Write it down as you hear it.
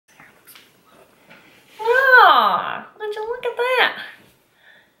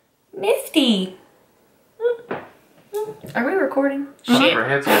50. Are we recording?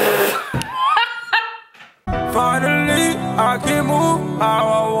 Shit. Finally, I can move how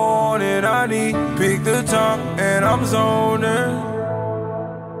I want it. I need pick the top and I'm zoning.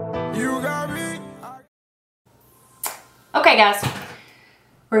 You got me. Okay, guys.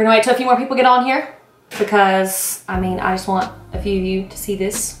 We're gonna wait till a few more people get on here because I mean I just want a few of you to see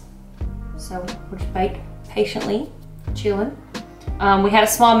this. So we'll just wait patiently, chilling. We had a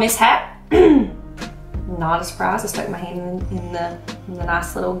small mishap. Not a surprise. I stuck my hand in the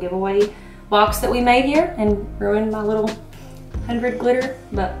nice little giveaway box that we made here and ruined my little 100 glitter,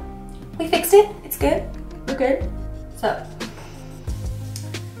 but we fixed it. It's good. We're good. So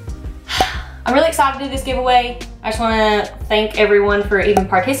I'm really excited to do this giveaway. I just want to thank everyone for even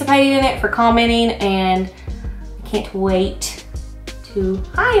participating in it, for commenting, and I can't wait to,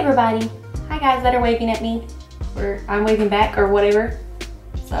 hi everybody. Hi guys that are waving at me, or I'm waving back or whatever.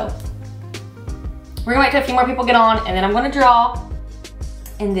 So we're gonna wait till a few more people get on and then I'm gonna draw.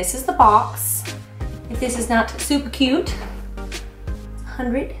 And this is the box. If this is not super cute,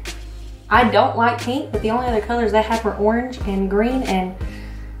 100. I don't like pink, but the only other colors they had were orange and green, and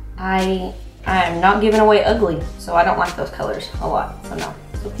I am not giving away ugly, so I don't like those colors a lot, so no.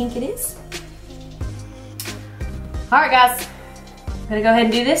 So pink it is. All right, guys, I'm gonna go ahead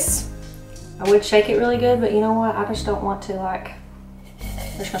and do this. I would shake it really good, but you know what? I just don't want to, like,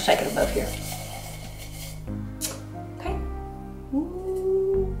 I'm just gonna shake it above here. Okay.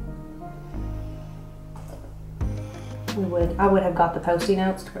 I would have got the Post-it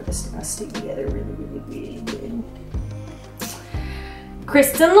notes to where this is gonna stick together really good.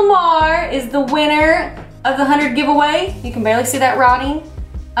 Kristen Lamar is the winner of the 100 giveaway. You can barely see that writing.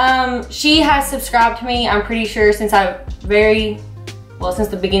 She has subscribed to me, I'm pretty sure, since since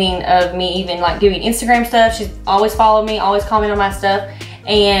the beginning of me even like doing Instagram stuff. She's always followed me, always commented on my stuff,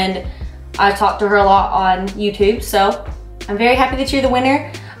 and I talk to her a lot on YouTube, so I'm very happy that you're the winner.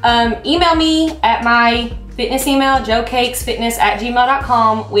 Email me at my fitness email,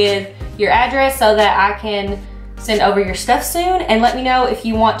 joecakesfitness@gmail.com, with your address so that I can send over your stuff soon, and let me know if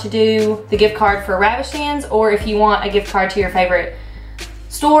you want to do the gift card for Ravish Hands or if you want a gift card to your favorite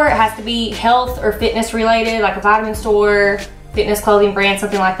store. It has to be health or fitness related, like a vitamin store, fitness clothing brand,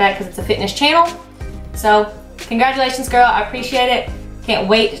 something like that, because it's a fitness channel. So congratulations, girl. I appreciate it. Can't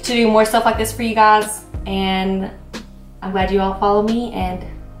wait to do more stuff like this for you guys, and I'm glad you all follow me and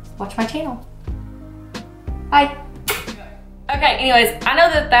watch my channel. Bye. Okay, anyways, I know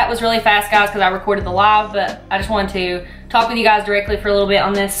that was really fast, guys, because I recorded the live, but I just wanted to talk with you guys directly for a little bit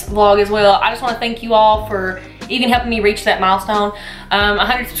on this vlog as well. I just want to thank you all for even helping me reach that milestone.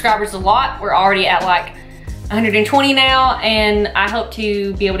 100 subscribers is a lot. We're already at like 120 now, and I hope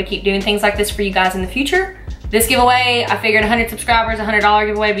to be able to keep doing things like this for you guys in the future. This giveaway, I figured 100 subscribers, $100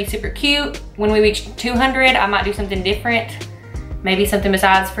 giveaway would be super cute. When we reach 200, I might do something different. Maybe something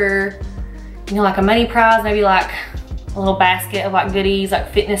besides for, you know, like a money prize, maybe like a little basket of like goodies,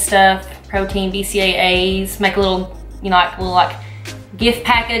 like fitness stuff, protein, BCAAs, make a little, you know, like a little like gift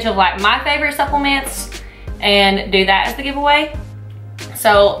package of like my favorite supplements and do that as the giveaway.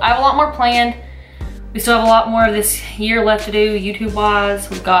 So I have a lot more planned. We still have a lot more of this year left to do YouTube wise.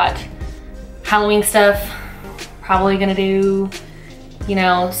 We've got Halloween stuff, probably gonna do, you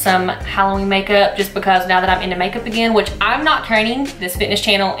know, some Halloween makeup, just because now that I'm into makeup again, which I'm not turning this fitness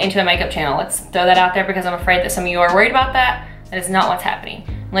channel into a makeup channel. Let's throw that out there, because I'm afraid that some of you are worried about that. That is not what's happening.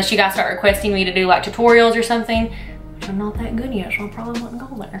 Unless you guys start requesting me to do like tutorials or something, which I'm not that good yet, so I probably wouldn't go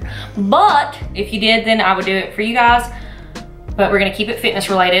there. But if you did, then I would do it for you guys. But we're gonna keep it fitness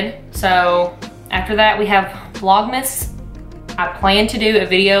related. So after that, we have Vlogmas. I plan to do a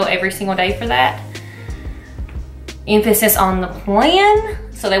video every single day for that. Emphasis on the plan,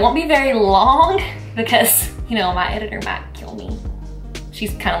 so they won't be very long, because, you know, my editor might kill me.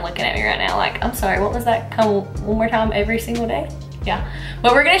 She's kind of looking at me right now like, I'm sorry, what was that? Come one more time every single day? Yeah,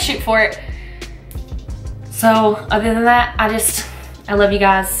 but we're gonna shoot for it. So other than that, I love you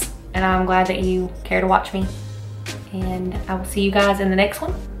guys, and I'm glad that you care to watch me, and I will see you guys in the next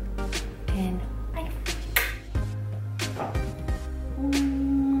one, and bye.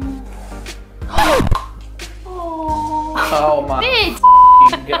 Oh my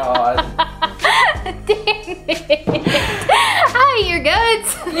god. Damn it. Oh, your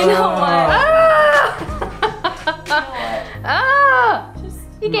guts. You know what?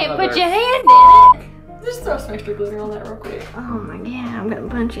 You can't put your hand in it. Just throw some extra glitter on that real quick. Oh my god, I'm gonna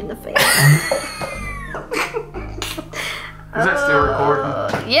punch you in the face. Is that still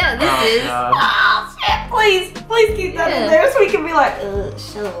recording? Yeah, this is. God. Oh shit, please keep that in there so we can be like,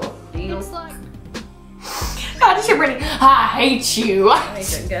 shut up. Looks like. God, this is Brittany. I hate you. I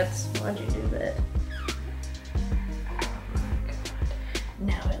hate your guts. Why'd you do that? Oh my god.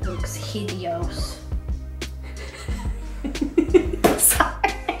 Now it looks hideous.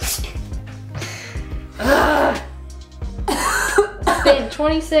 Sorry. Spent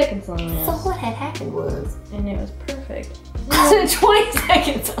 20 seconds on So this. what had happened was, And it was perfect. I spent 20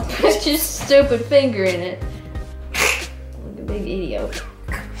 seconds on it. Put your stupid finger in it. Like a big idiot.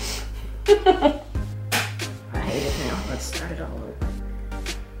 I hate it now. Let's start it all over.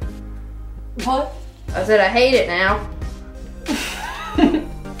 What? I said I hate it now.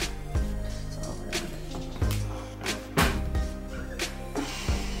 It's all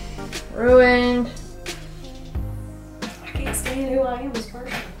ruined. Ruined. I can't stand who I am as a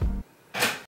person.